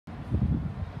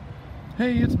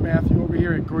Hey, it's Matthew over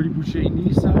here at Gordy Boucher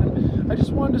Nissan. I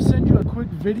just wanted to send you a quick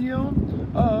video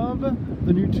of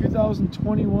the new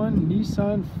 2021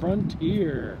 Nissan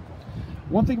Frontier.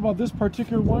 One thing about this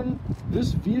particular one,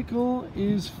 this vehicle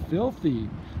is filthy.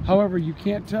 However, you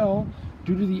can't tell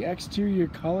due to the exterior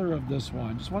color of this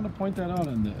one. Just wanted to point that out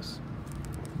on this.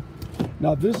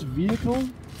 Now this vehicle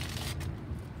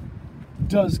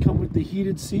does come with the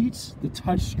heated seats, the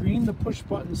touch screen, the push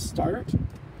button start,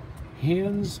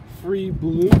 hands-free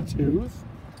Bluetooth,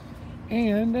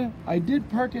 and I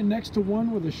did park it next to one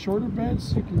with a shorter bed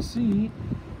so you can see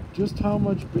just how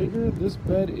much bigger this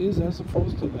bed is as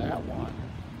opposed to that one.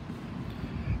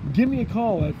 Give me a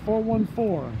call at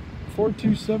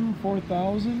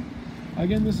 414-427-4000.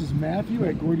 Again, this is Matthew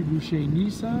at Gordy Boucher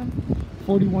Nissan,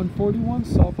 4141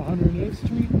 South 108th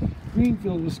Street,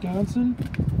 Greenfield, Wisconsin,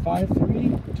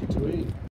 53228.